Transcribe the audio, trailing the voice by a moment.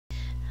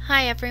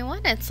Hi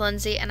everyone, it's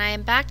Lindsay and I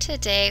am back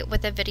today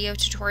with a video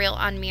tutorial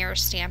on mirror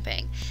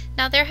stamping.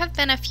 Now there have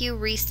been a few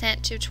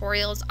recent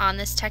tutorials on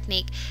this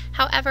technique,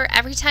 however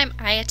every time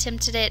I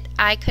attempted it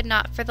I could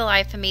not for the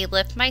life of me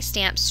lift my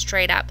stamp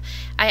straight up.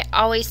 I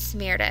always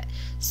smeared it.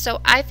 So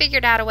I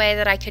figured out a way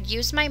that I could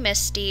use my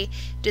MISTI,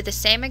 do the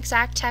same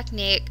exact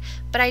technique,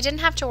 but I didn't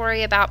have to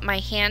worry about my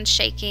hand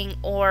shaking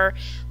or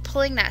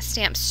pulling that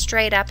stamp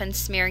straight up and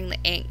smearing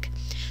the ink.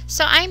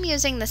 So I'm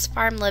using this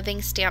Farm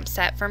Living stamp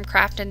set from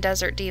Craftin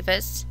Desert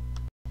Divas.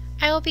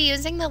 I will be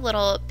using the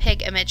little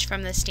pig image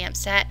from the stamp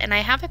set, and I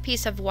have a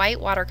piece of white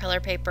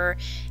watercolor paper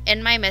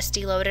in my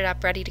MISTI loaded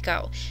up ready to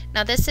go.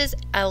 Now this is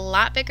a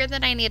lot bigger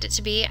than I need it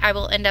to be. I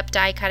will end up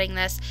die cutting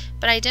this,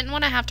 but I didn't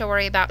want to have to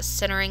worry about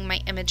centering my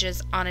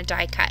images on a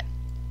die cut.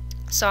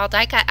 So I'll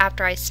die cut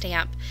after I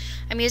stamp.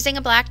 I'm using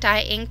a black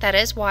dye ink that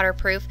is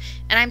waterproof,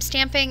 and I'm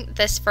stamping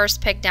this first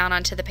pig down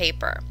onto the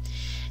paper.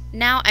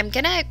 Now I'm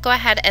going to go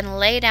ahead and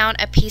lay down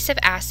a piece of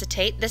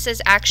acetate. This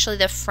is actually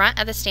the front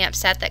of the stamp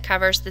set that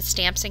covers the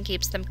stamps and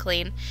keeps them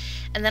clean.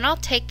 And then I'll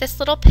take this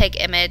little pig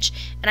image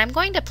and I'm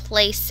going to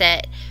place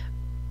it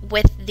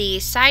with the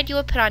side you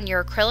would put on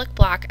your acrylic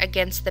block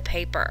against the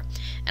paper.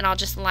 And I'll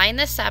just line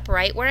this up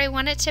right where I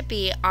want it to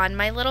be on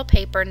my little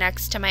paper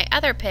next to my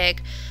other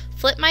pig.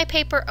 Flip my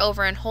paper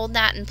over and hold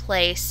that in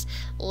place.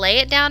 Lay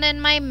it down in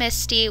my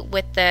MISTI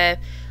with the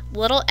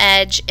little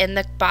edge in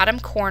the bottom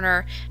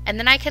corner, and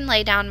then I can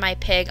lay down my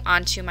pig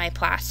onto my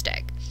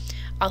plastic.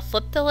 I'll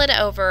flip the lid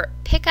over,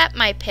 pick up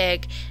my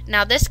pig.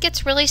 Now this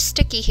gets really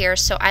sticky here,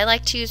 so I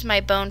like to use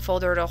my bone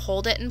folder to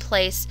hold it in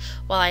place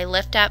while I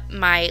lift up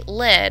my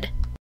lid.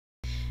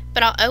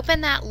 But I'll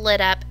open that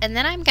lid up, and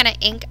then I'm going to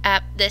ink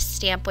up this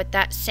stamp with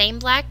that same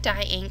black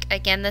dye ink.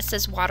 Again, this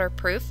is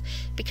waterproof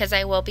because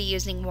I will be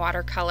using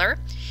watercolor.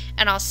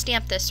 And I'll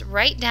stamp this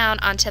right down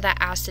onto that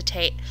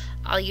acetate.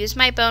 I'll use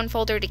my bone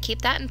folder to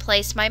keep that in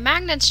place. My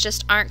magnets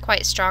just aren't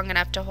quite strong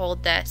enough to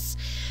hold this.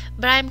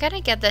 But I'm going to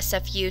give this a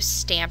few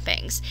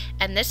stampings.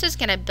 And this is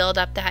going to build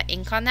up that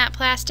ink on that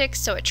plastic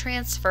so it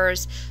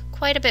transfers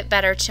quite a bit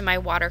better to my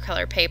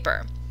watercolor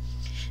paper.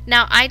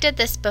 Now I did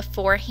this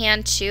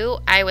beforehand too.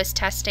 I was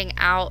testing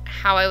out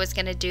how I was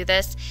going to do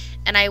this,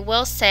 and I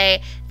will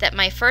say that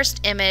my first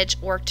image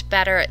worked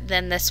better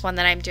than this one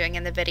that I'm doing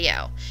in the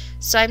video.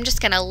 So I'm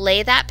just going to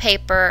lay that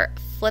paper,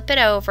 flip it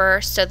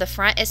over so the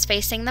front is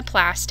facing the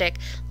plastic,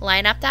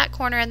 line up that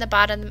corner in the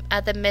bottom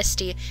of the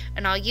MISTI,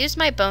 and I'll use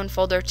my bone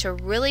folder to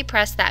really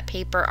press that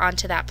paper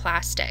onto that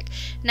plastic.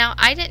 Now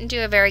I didn't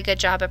do a very good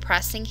job of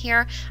pressing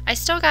here. I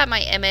still got my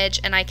image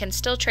and I can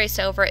still trace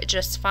over it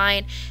just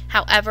fine.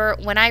 However,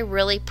 when I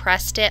really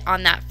pressed it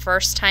on that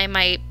first time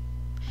I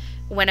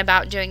went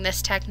about doing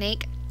this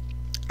technique,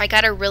 I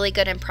got a really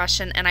good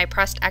impression and I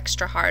pressed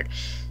extra hard.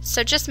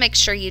 So just make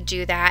sure you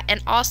do that.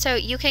 And also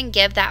you can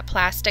give that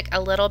plastic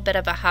a little bit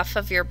of a huff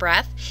of your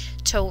breath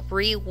to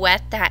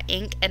re-wet that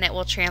ink, and it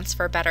will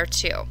transfer better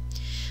too.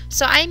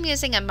 So I'm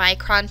using a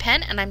micron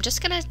pen and I'm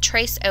just going to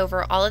trace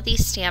over all of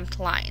these stamped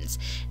lines.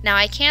 Now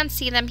I can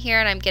see them here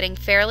and I'm getting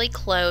fairly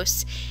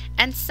close,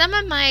 and some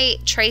of my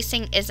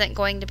tracing isn't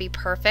going to be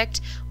perfect.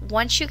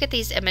 Once you get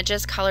these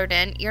images colored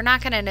in, you're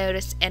not going to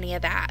notice any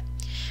of that.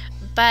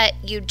 But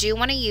you do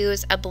want to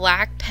use a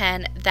black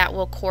pen that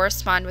will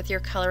correspond with your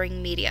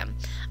coloring medium.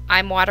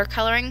 I'm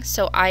watercoloring,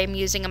 so I'm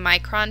using a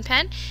micron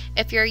pen.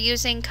 If you're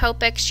using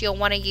Copics, you'll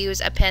want to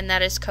use a pen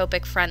that is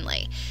Copic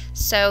friendly.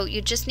 So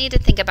you just need to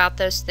think about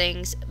those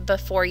things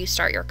before you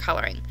start your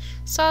coloring.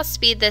 So I'll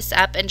speed this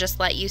up and just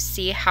let you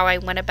see how I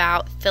went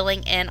about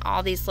filling in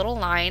all these little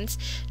lines.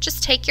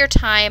 Just take your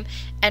time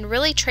and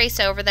really trace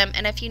over them,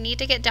 and if you need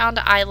to get down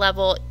to eye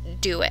level,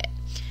 do it.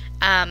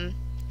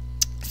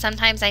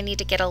 Sometimes I need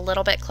to get a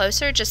little bit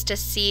closer just to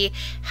see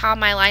how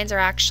my lines are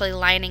actually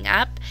lining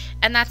up,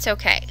 and that's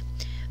okay.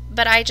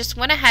 But I just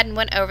went ahead and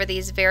went over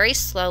these very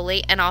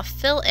slowly, and I'll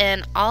fill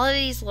in all of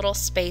these little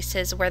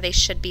spaces where they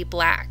should be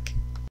black.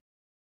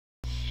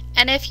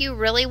 And if you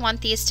really want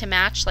these to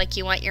match, like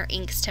you want your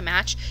inks to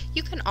match,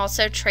 you can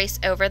also trace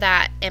over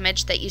that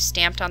image that you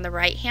stamped on the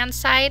right hand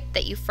side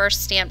that you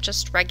first stamped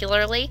just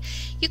regularly.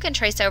 You can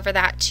trace over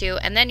that too,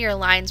 and then your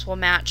lines will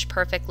match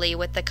perfectly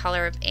with the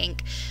color of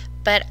ink.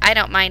 But I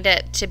don't mind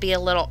it to be a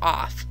little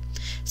off.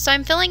 So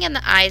I'm filling in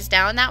the eyes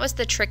down. That was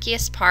the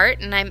trickiest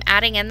part, and I'm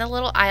adding in the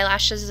little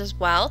eyelashes as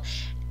well.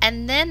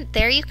 And then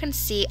there you can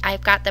see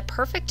I've got the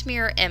perfect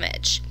mirror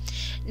image.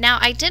 Now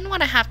I didn't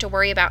want to have to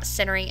worry about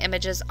centering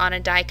images on a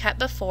die cut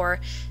before,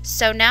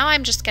 so now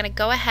I'm just going to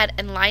go ahead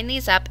and line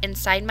these up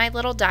inside my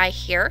little die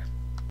here.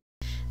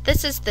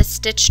 This is the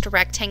stitched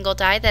rectangle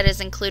die that is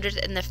included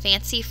in the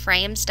Fancy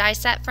Frames die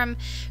set from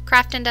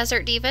Craftin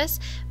Desert Divas,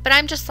 but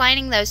I'm just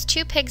lining those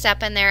two pigs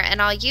up in there,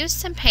 and I'll use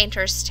some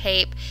painter's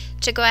tape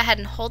to go ahead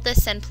and hold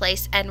this in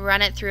place and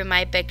run it through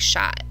my big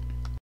shot.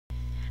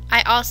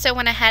 I also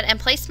went ahead and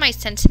placed my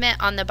sentiment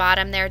on the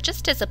bottom there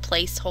just as a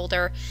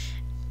placeholder,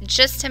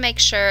 just to make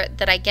sure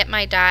that I get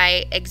my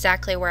die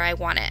exactly where I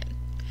want it.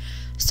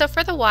 So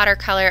for the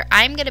watercolor,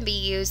 I'm going to be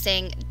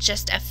using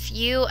just a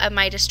few of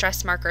my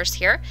distress markers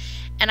here,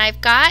 and I've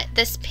got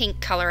this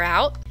pink color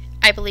out.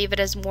 I believe it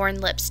is Worn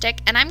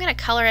Lipstick, and I'm going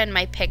to color in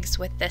my pigs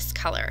with this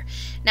color.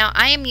 Now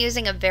I am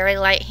using a very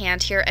light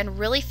hand here and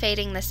really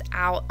fading this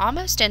out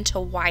almost into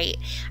white.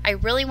 I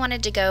really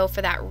wanted to go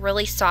for that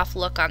really soft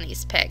look on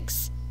these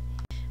pigs.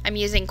 I'm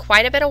using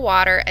quite a bit of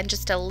water and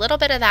just a little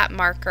bit of that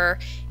marker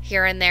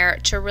here and there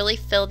to really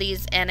fill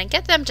these in and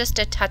get them just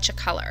a touch of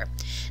color.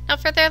 Now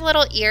for their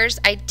little ears,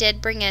 I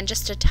did bring in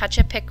just a touch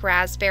of Pick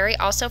Raspberry,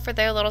 also for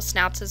their little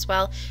snouts as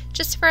well,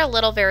 just for a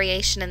little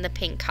variation in the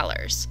pink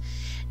colors.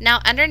 Now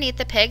underneath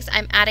the pigs,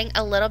 I'm adding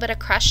a little bit of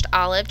crushed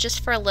olive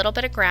just for a little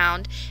bit of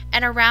ground,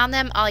 and around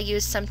them I'll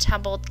use some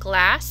tumbled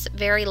glass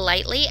very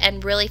lightly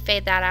and really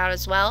fade that out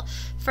as well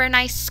for a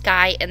nice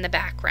sky in the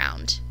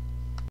background.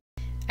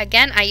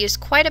 Again, I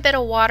used quite a bit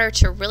of water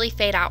to really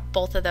fade out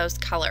both of those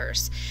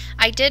colors.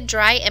 I did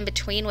dry in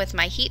between with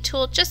my heat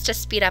tool just to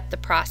speed up the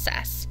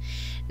process.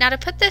 Now to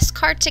put this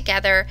card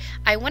together,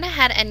 I went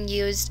ahead and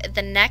used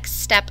the next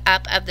step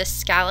up of the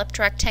scalloped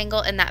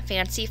rectangle in that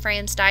Fancy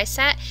Frames die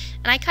set,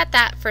 and I cut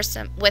that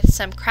with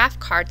some craft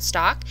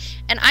cardstock,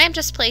 and I am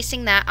just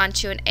placing that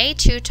onto an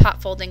A2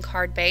 top folding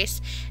card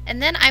base,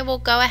 and then I will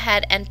go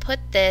ahead and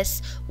put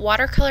this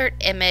watercolored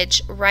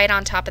image right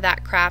on top of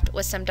that craft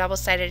with some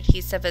double-sided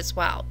adhesive as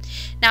well.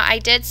 Now I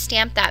did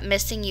stamp that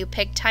Missing You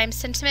Pig Time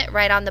sentiment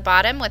right on the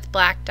bottom with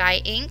black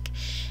dye ink,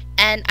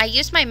 and I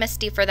used my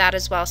Misty for that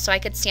as well, so I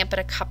could stamp it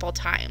a couple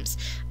times.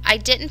 I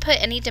didn't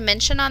put any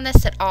dimension on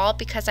this at all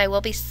because I will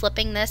be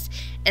slipping this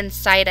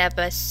inside of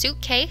a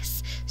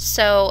suitcase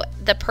so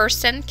the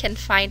person can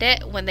find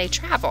it when they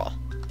travel.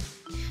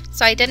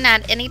 So I didn't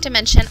add any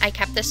dimension. I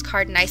kept this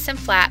card nice and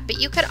flat, but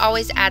you could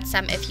always add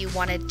some if you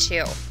wanted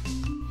to.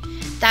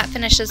 That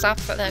finishes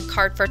off the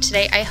card for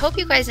today. I hope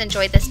you guys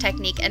enjoyed this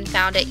technique and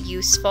found it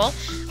useful.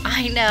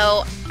 I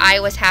know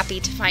I was happy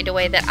to find a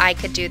way that I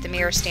could do the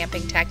mirror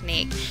stamping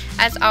technique.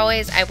 As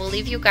always, I will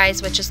leave you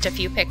guys with just a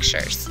few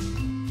pictures.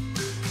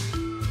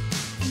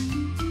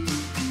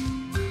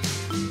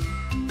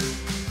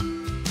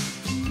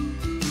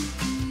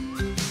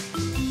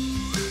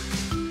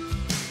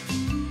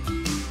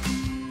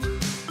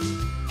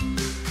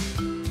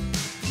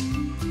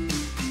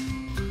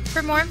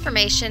 For more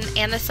information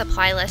and the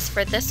supply list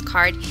for this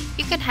card,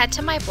 you can head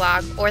to my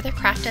blog or the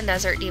Craftin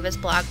Desert Divas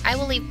blog. I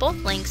will leave both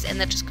links in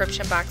the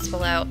description box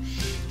below.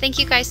 Thank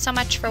you guys so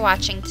much for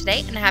watching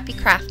today, and happy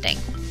crafting!